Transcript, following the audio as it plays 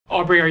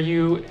Aubrey, are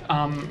you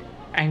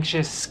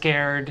anxious,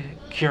 scared,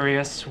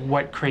 curious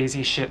what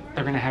crazy shit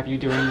they're gonna have you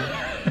doing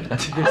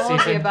this season? All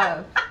of the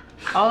above.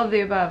 All of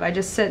the above. I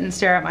just sit and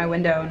stare out my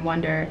window and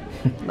wonder,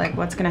 like,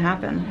 what's gonna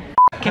happen?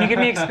 Can you give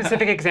me a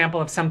specific example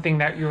of something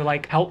that you're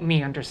like, help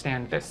me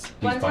understand this?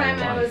 One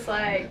time I was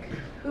like,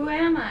 who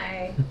am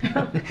I?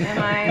 Am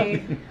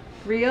I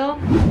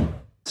real?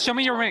 Show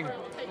me your ring.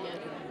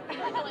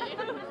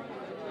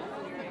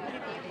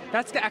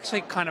 That's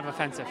actually kind of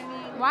offensive.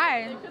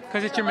 Why?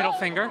 Because it's your middle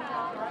finger.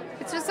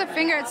 It's just a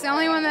finger. It's the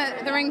only one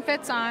that the ring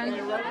fits on.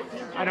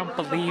 I don't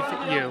believe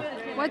you.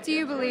 What do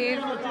you believe?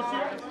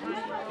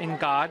 In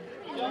God.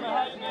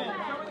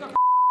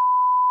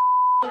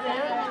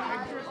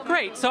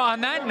 Great, so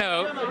on that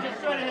note,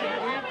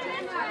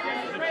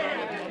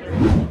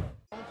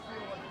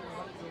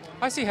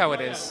 I see how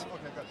it is.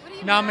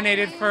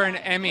 Nominated for an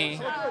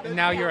Emmy, and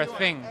now you're a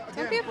thing.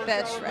 Don't be a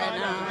bitch right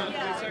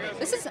now.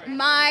 This is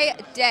my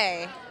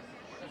day.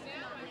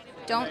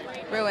 Don't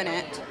ruin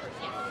it.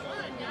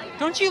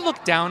 Don't you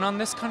look down on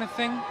this kind of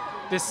thing?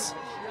 This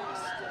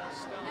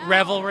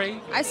revelry?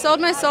 I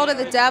sold my soul to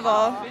the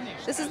devil.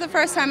 This is the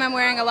first time I'm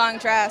wearing a long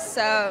dress,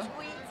 so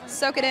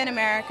soak it in,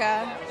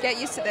 America. Get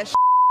used to this.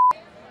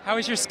 How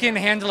is your skin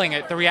handling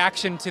it, the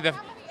reaction to the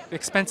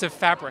expensive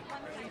fabric?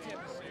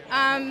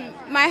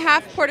 My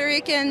half Puerto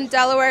Rican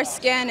Delaware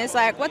skin is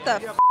like, what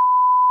the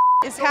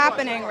is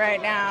happening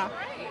right now?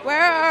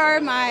 Where are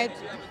my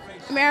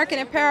American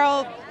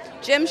Apparel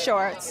gym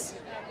shorts?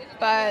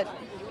 But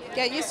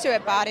get used to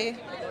it, body.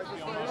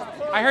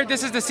 I heard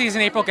this is the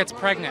season April gets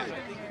pregnant.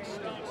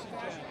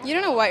 You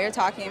don't know what you're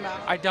talking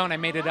about. I don't, I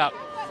made it up.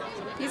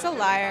 He's a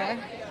liar.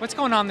 What's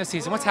going on this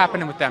season? What's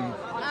happening with them?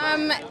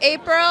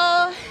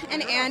 April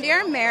and Andy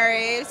are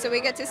married, so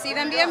we get to see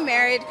them be a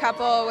married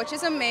couple, which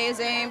is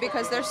amazing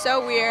because they're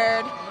so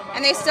weird.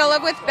 And they still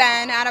live with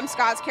Ben, Adam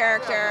Scott's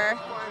character,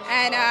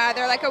 and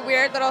they're like a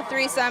weird little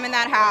threesome in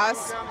that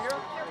house.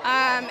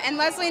 And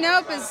Leslie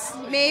Knope is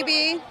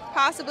maybe,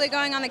 possibly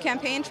going on the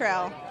campaign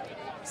trail.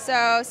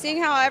 So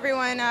seeing how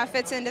everyone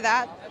fits into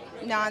that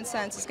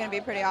nonsense is going to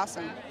be pretty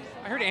awesome.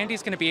 I heard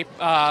Andy's going to be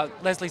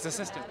Leslie's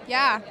assistant.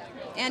 Yeah,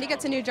 Andy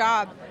gets a new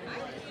job.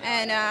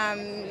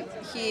 And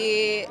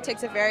he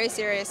takes it very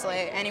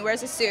seriously, and he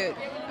wears a suit.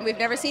 And we've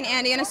never seen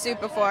Andy in a suit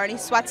before, and he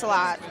sweats a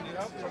lot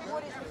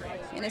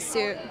in a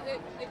suit.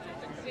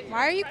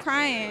 Why are you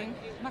crying?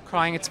 I'm not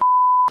crying, it's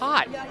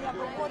hot.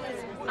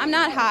 I'm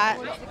not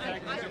hot.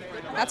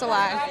 That's a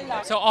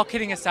lie. So all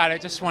kidding aside, I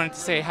just wanted to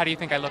say, how do you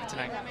think I look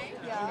tonight?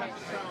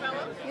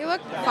 You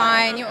look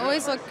fine. You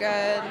always look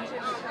good.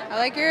 I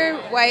like your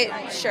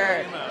white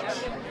shirt.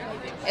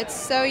 It's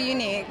so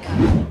unique.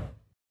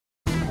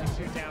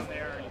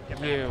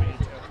 You.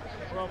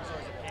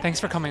 Thanks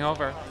for coming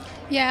over.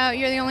 Yeah,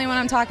 you're the only one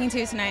I'm talking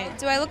to tonight.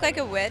 Do I look like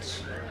a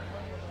witch?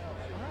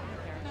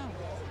 No.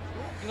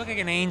 You look like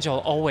an angel,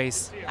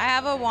 always. I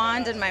have a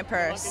wand in my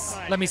purse.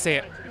 Let me see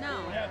it. No.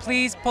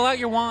 Please, pull out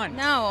your wand.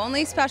 No,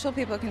 only special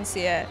people can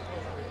see it.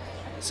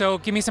 So,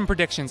 give me some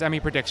predictions, Emmy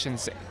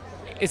predictions.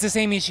 It's the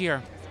same each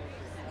year.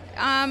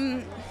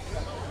 I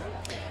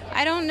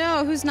don't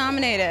know who's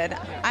nominated.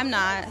 I'm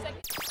not.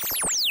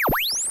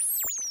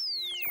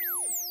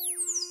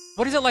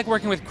 What is it like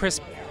working with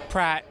Chris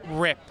Pratt,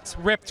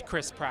 ripped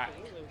Chris Pratt?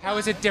 How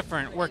is it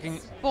different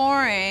working?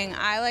 Boring.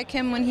 I like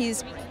him when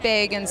he's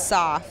big and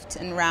soft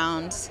and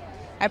round.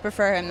 I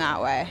prefer him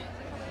that way.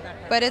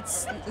 But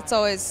it's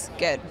always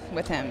good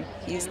with him.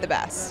 He's the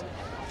best.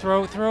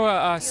 Throw a. You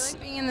like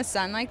being in the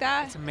sun like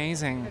that? It's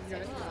amazing.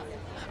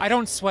 I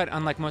don't sweat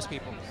unlike most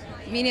people.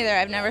 Me neither.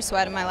 I've never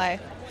sweat in my life.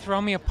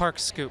 Throw me a park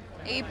scoop.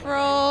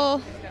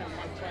 April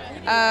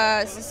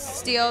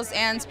steals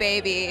Anne's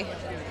baby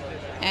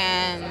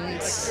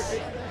and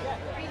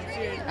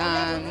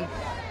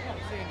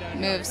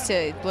moves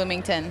to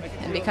Bloomington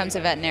and becomes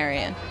a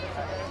veterinarian.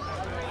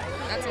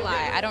 That's a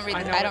lie. I don't read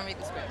the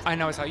scripts. I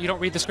know it's how you don't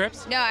read the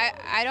scripts? No,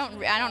 I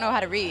don't know how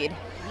to read.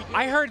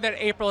 I heard that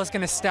April is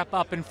going to step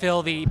up and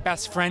fill the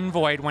best friend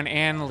void when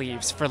Anne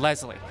leaves for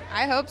Leslie.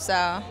 I hope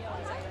so.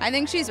 I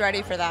think she's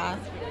ready for that.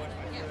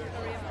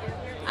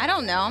 I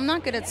don't know. I'm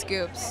not good at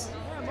scoops.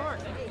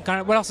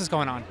 What else is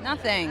going on?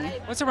 Nothing.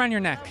 What's around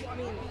your neck?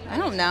 I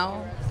don't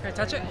know. Can I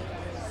touch it?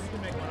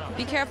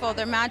 Be careful.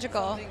 They're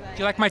magical. Do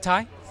you like my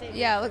tie?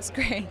 Yeah, it looks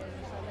great.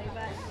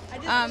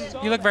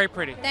 You look very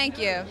pretty. Thank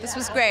you. This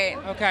was great.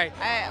 Okay.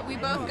 We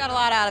both got a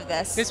lot out of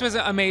this. This was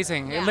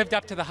amazing. Yeah. It lived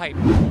up to the hype.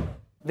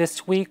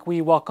 This week,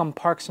 we welcome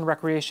Parks and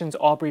Recreation's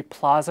Aubrey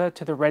Plaza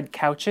to the Red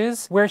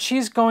Couches, where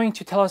she's going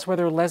to tell us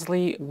whether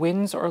Leslie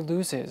wins or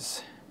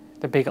loses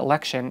the big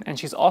election, and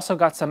she's also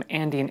got some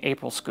Andy and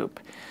April scoop.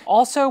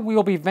 Also, we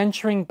will be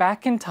venturing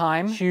back in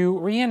time to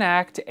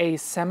reenact a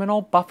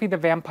seminal Buffy the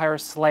Vampire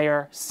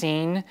Slayer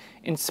scene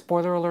in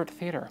Spoiler Alert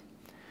Theater.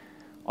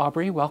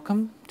 Aubrey,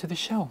 welcome to the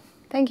show.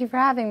 Thank you for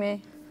having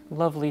me.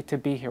 Lovely to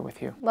be here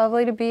with you.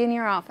 Lovely to be in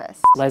your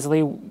office.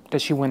 Leslie,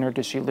 does she win or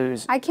does she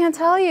lose? I can't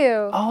tell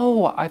you.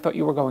 Oh, I thought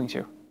you were going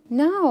to.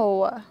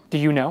 No. Do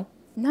you know?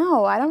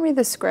 No, I don't read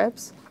the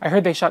scripts. I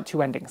heard they shot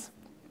two endings.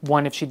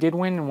 One if she did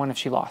win and one if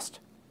she lost.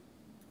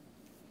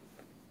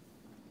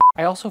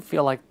 I also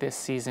feel like this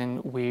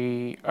season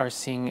we are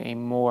seeing a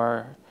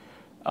more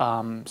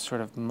sort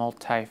of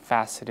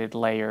multifaceted,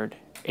 layered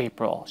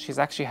April. She's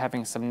actually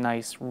having some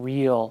nice,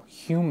 real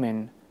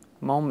human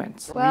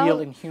moments. Well, real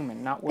and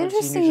human, not words you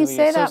Interesting usually you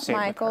say that, associate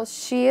with Michael. her.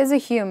 She is a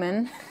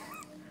human.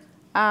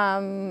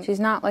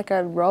 She's not like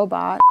a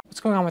robot.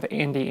 What's going on with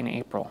Andy and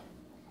April?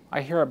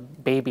 I hear a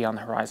baby on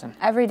the horizon.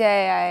 Every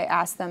day I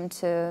ask them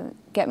to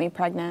get me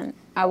pregnant.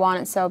 I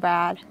want it so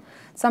bad.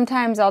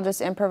 Sometimes I'll just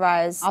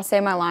improvise. I'll say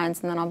my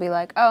lines and then I'll be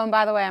like, oh, and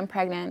by the way, I'm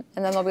pregnant.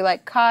 And then they'll be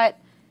like, cut,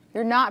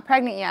 you're not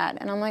pregnant yet.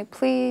 And I'm like,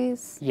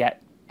 please.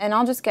 Yet. And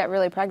I'll just get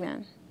really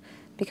pregnant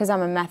because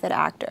I'm a method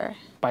actor.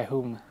 By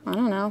whom? I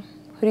don't know.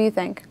 Who do you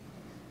think?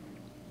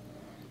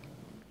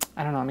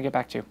 I don't know. I'm going to get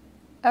back to you.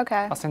 Okay.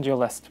 I'll send you a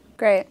list.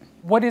 Great.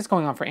 What is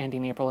going on for Andy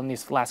and April in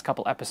these last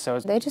couple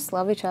episodes? They just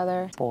love each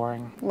other.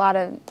 Boring. A lot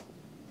of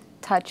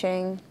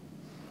touching,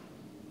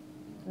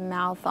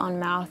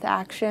 mouth-on-mouth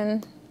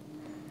action.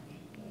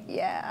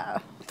 Yeah.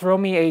 Throw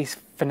me a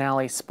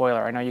finale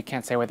spoiler. I know you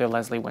can't say whether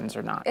Leslie wins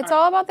or not. It's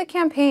all about the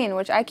campaign,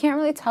 which I can't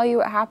really tell you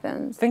what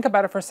happens. Think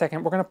about it for a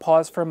second. We're going to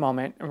pause for a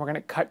moment, and we're going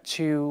to cut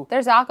to...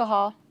 There's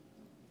alcohol.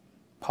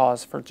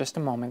 Pause for just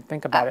a moment.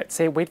 Think about it.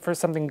 Say, wait for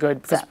something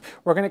good, because So-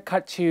 we're going to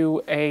cut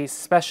to a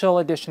special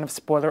edition of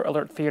Spoiler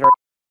Alert Theater.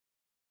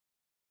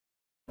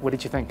 What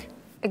did you think?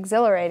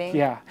 Exhilarating.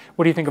 Yeah.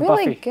 What do you think of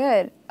Really Buffy?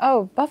 good.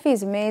 Oh,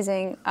 Buffy's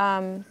amazing.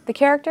 The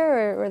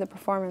character or the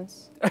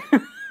performance?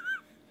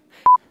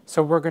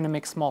 So we're going to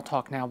make small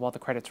talk now while the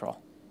credits roll.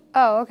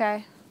 Oh,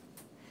 okay.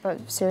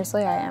 But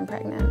seriously, I am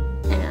pregnant.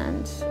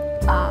 And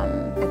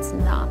it's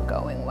not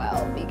going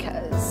well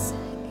because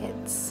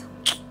it's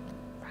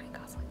Ryan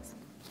Gosling's.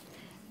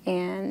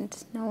 And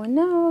no one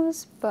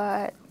knows,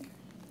 but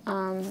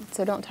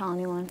so don't tell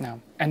anyone.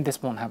 No. And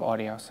this won't have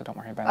audio, so don't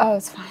worry about Oh, it.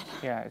 it's fine.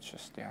 Yeah, it's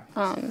just, yeah.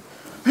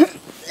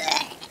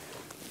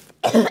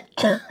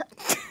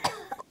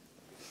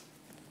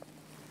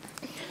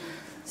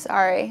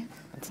 Sorry.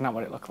 It's not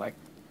what it looked like.